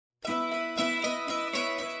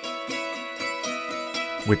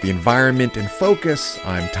With the environment in focus,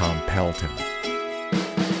 I'm Tom Pelton.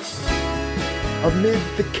 Amid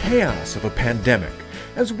the chaos of a pandemic,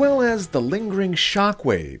 as well as the lingering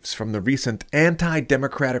shockwaves from the recent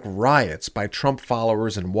anti-democratic riots by Trump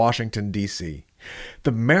followers in Washington, D.C.,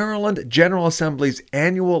 the Maryland General Assembly's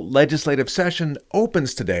annual legislative session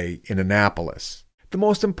opens today in Annapolis. The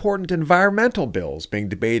most important environmental bills being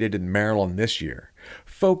debated in Maryland this year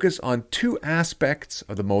focus on two aspects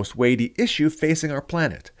of the most weighty issue facing our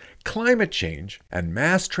planet: climate change and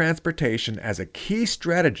mass transportation as a key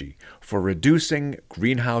strategy for reducing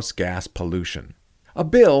greenhouse gas pollution. A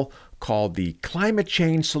bill called the Climate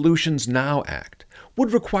Change Solutions Now Act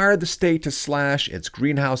would require the state to slash its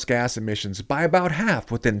greenhouse gas emissions by about half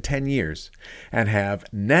within 10 years and have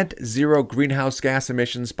net zero greenhouse gas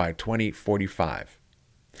emissions by 2045.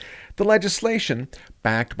 The legislation,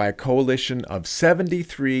 backed by a coalition of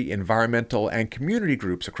 73 environmental and community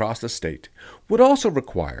groups across the state, would also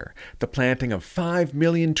require the planting of 5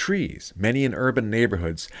 million trees, many in urban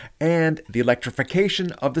neighborhoods, and the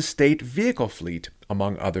electrification of the state vehicle fleet,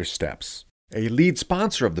 among other steps. A lead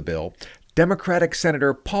sponsor of the bill, Democratic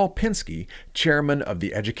Senator Paul Pinsky, chairman of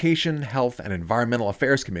the Education, Health, and Environmental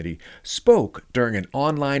Affairs Committee, spoke during an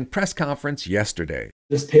online press conference yesterday.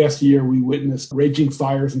 This past year, we witnessed raging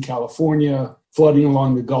fires in California, flooding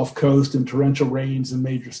along the Gulf Coast, and torrential rains and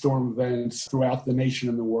major storm events throughout the nation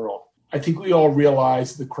and the world. I think we all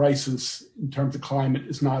realize the crisis in terms of climate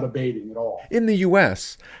is not abating at all. In the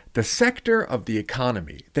U.S., the sector of the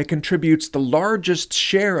economy that contributes the largest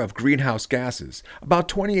share of greenhouse gases, about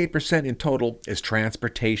 28% in total, is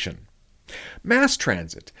transportation. Mass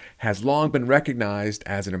transit has long been recognized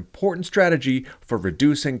as an important strategy for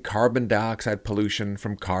reducing carbon dioxide pollution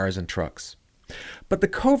from cars and trucks. But the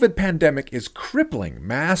COVID pandemic is crippling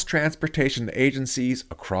mass transportation agencies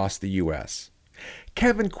across the U.S.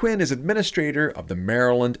 Kevin Quinn is administrator of the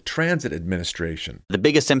Maryland Transit Administration. The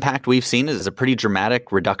biggest impact we've seen is a pretty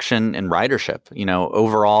dramatic reduction in ridership.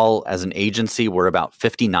 Overall, as an agency, we're about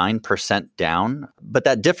 59% down, but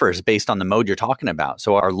that differs based on the mode you're talking about.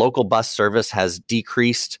 So our local bus service has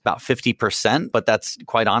decreased about 50%, but that's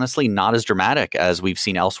quite honestly not as dramatic as we've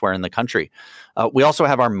seen elsewhere in the country. We also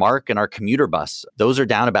have our MARC and our commuter bus. Those are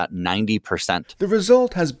down about 90%. The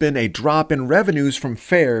result has been a drop in revenues from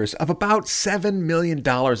fares of about $7 million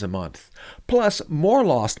a month, plus more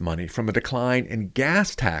lost money from a decline in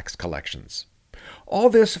gas tax collections. All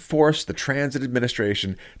this forced the Transit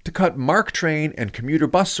Administration to cut MARC train and commuter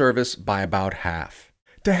bus service by about half.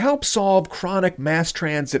 To help solve chronic mass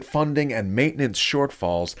transit funding and maintenance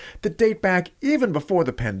shortfalls that date back even before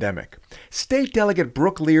the pandemic, State Delegate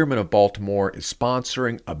Brooke Learman of Baltimore is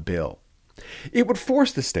sponsoring a bill. It would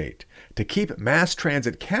force the state to keep mass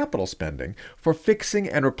transit capital spending for fixing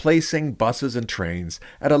and replacing buses and trains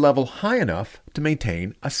at a level high enough to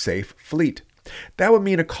maintain a safe fleet. That would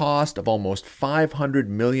mean a cost of almost $500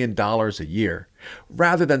 million a year,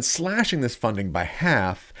 rather than slashing this funding by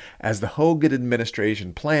half as the Hogan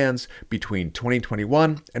administration plans between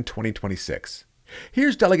 2021 and 2026.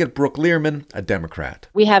 Here's Delegate Brooke Learman, a Democrat.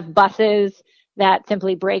 We have buses that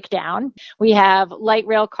simply break down. We have light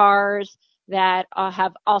rail cars that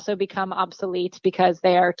have also become obsolete because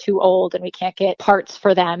they are too old and we can't get parts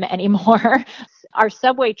for them anymore. Our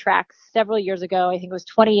subway tracks several years ago, I think it was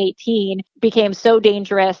 2018, became so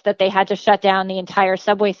dangerous that they had to shut down the entire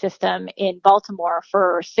subway system in Baltimore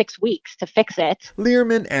for 6 weeks to fix it.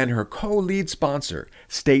 Learman and her co-lead sponsor,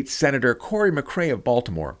 State Senator Cory McCray of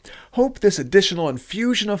Baltimore, hope this additional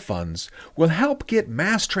infusion of funds will help get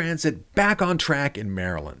mass transit back on track in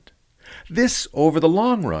Maryland. This, over the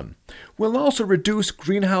long run, will also reduce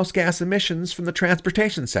greenhouse gas emissions from the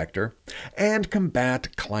transportation sector and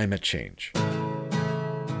combat climate change.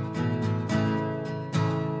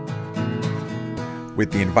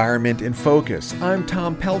 With the environment in focus, I'm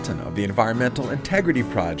Tom Pelton of the Environmental Integrity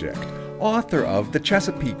Project, author of The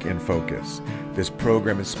Chesapeake in Focus. This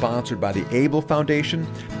program is sponsored by the Able Foundation.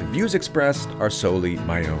 The views expressed are solely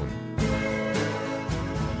my own.